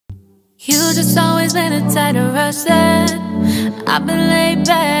You just always been a tighter rush that I've been laid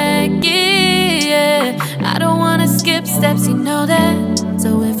back, yeah. I don't wanna skip steps, you know that.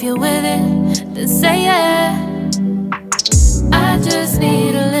 So if you're with it, then say yeah. I just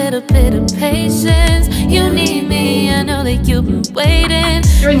need a little bit of patience. You need me, I know that you've been waiting.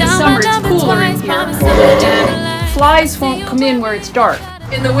 During the summer it's cooler in here, and flies won't come in where it's dark.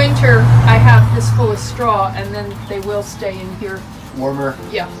 In the winter I have this full of straw, and then they will stay in here. Warmer?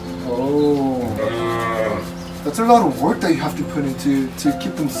 Yeah. Oh. That's a lot of work that you have to put into to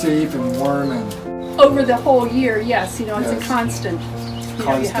keep them safe and warm and... Over the whole year, yes, you know, it's a constant. You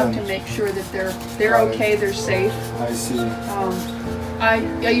know, you have to make sure that they're okay, they're safe. I see.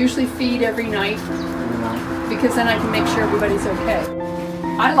 I usually feed every night because then I can make sure everybody's okay.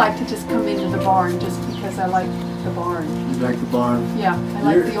 I like to just come into the barn just because I like the barn. You like the barn? Yeah, I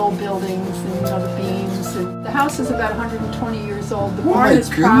like the old buildings and, you know, the beams. And the house is about 120 years old. The barn is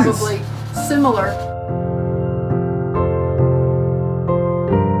probably similar.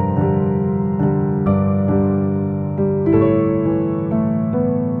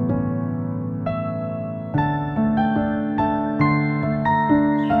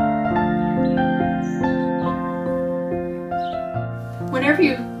 Whenever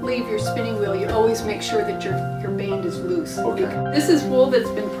you leave your spinning wheel, you always make sure that your band is loose. Okay. This is wool that's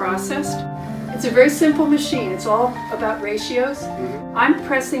been processed. It's a very simple machine. It's all about ratios. I'm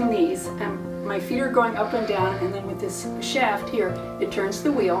pressing these, and my feet are going up and down, and then with this shaft here, it turns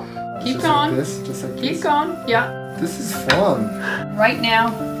the wheel. Keep going. Like this? Just like Keep this? going. Yeah. This is fun. Right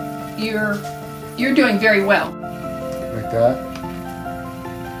now, you're doing very well. Like that?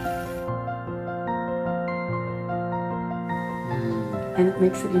 And it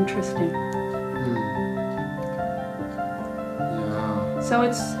makes it interesting. Yeah. So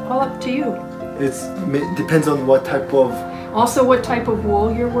it's all up to you. It depends on what type of... Also what type of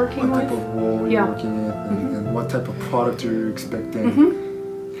wool you're working with. What type of wool you're working with, and what type of product you're expecting.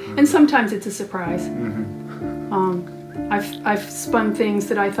 And sometimes it's a surprise. I've spun things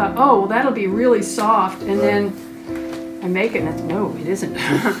that I thought, oh, well, that'll be really soft, and then I make it and no, it isn't.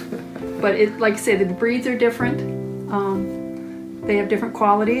 But it, like I say, the breeds are different. They have different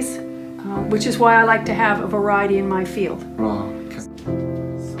qualities, which is why I like to have a variety in my field. Wow. Okay.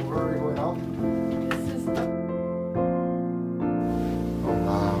 So where are we going now? Oh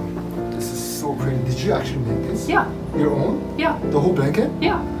wow, this is so pretty. Did you actually make this? Yeah. Your own? Yeah. The whole blanket?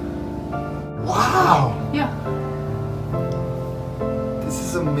 Yeah. Wow. Yeah. This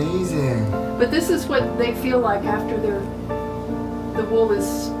is amazing. But this is what they feel like after the wool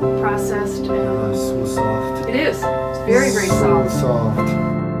is processed. Oh, so soft. It is. It's very, very soft. So soft.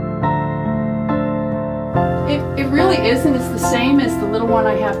 It really isn't. It's the same as the little one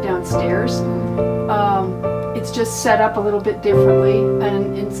I have downstairs. It's just set up a little bit differently,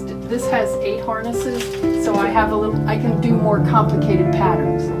 and this has 8 harnesses, so I can do more complicated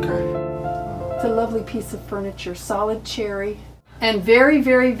patterns. Okay. It's a lovely piece of furniture, solid cherry, and very,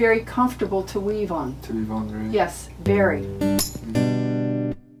 very, very comfortable to weave on. To weave on, right? Yes, very.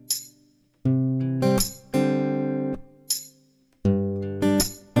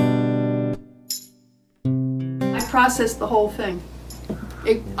 Processed the whole thing.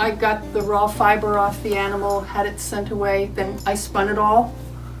 I got the raw fiber off the animal, had it sent away, then I spun it all,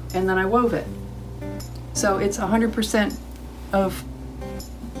 and then I wove it. So it's 100% of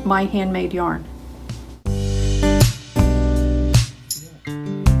my handmade yarn.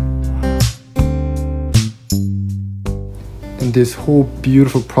 And this whole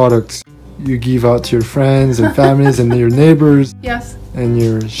beautiful products you give out to your friends and families and your neighbors. Yes. And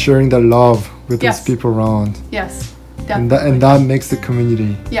you're sharing the love with those people around. Yes, and definitely. that makes the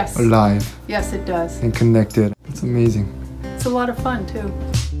community alive. Yes, it does. And connected. It's amazing. It's a lot of fun too.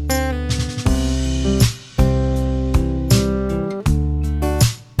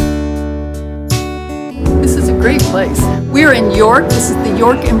 This is a great place. We're in York. This is the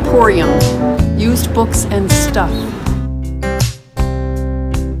York Emporium. Used books and stuff.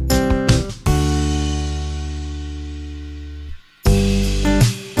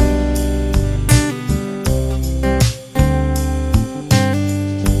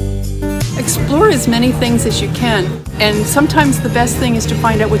 Explore as many things as you can, and sometimes the best thing is to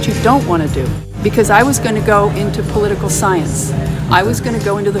find out what you don't want to do. Because I was going to go into political science. I was going to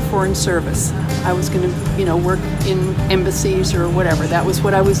go into the Foreign Service. I was going to, you know, work in embassies or whatever. That was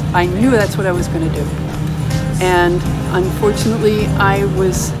what I knew that's what I was going to do. And unfortunately, I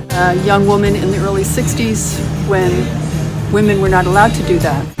was a young woman in the early 60s when women were not allowed to do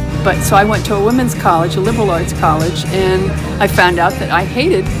that. But so I went to a women's college, a liberal arts college, and I found out that I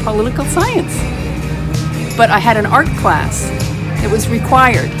hated political science. But I had an art class, It was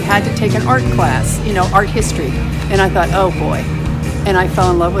required. You had to take an art class, you know, art history. And I thought, oh boy. And I fell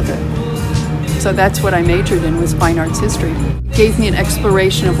in love with it. So that's what I majored in, was fine arts history. It gave me an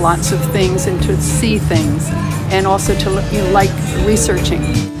exploration of lots of things and to see things, and also to, you know, like researching.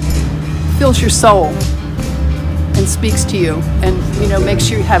 Fills your soul and speaks to you, and, you know, makes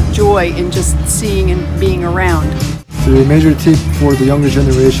you have joy in just seeing and being around. So your major tip for the younger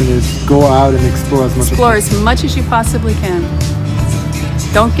generation is go out and explore as much Explore as much as you possibly can.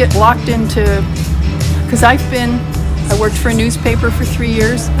 Don't get locked into, because I worked for a newspaper for 3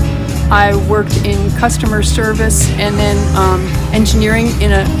 years. I worked in customer service and then engineering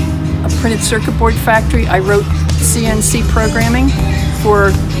in a printed circuit board factory. I wrote CNC programming for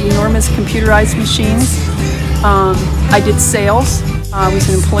enormous computerized machines. I did sales. I was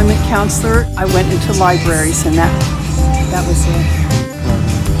an employment counselor. I went into libraries, and that was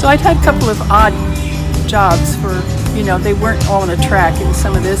it. So I'd had a couple of odd jobs for, you know, they weren't all on a track. It was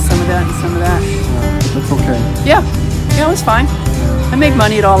some of this, some of that, and some of that. Yeah, that's okay. Yeah, it was fine. I made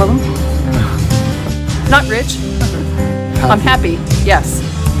money at all of them. Not rich. I'm happy. Yes,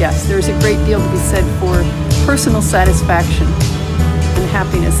 yes. There's a great deal to be said for personal satisfaction and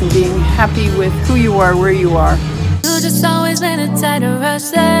happiness, and being happy with who you are, where you are. You just always been a tighter rush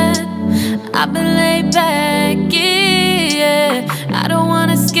that I've been laid back, yeah. I don't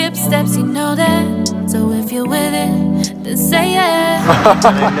wanna skip steps, you know that. So if you're with it, then say yeah.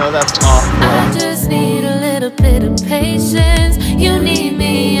 I know that's awful. I just need a little bit of patience. You need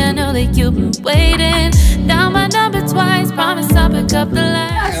me, I know that you've been waiting. Down my number twice, promise I'll pick up the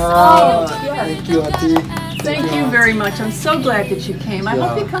last. Oh, thank you, Auntie. Thank you very much. I'm so glad that you came. I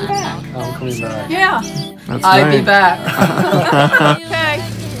hope you come back. I'm coming back. Yeah. That's I'll right. be back. Okay.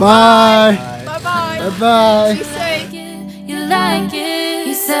 Bye. Bye-bye. Bye-bye. Be safe. You like it.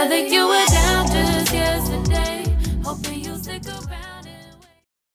 You said that you would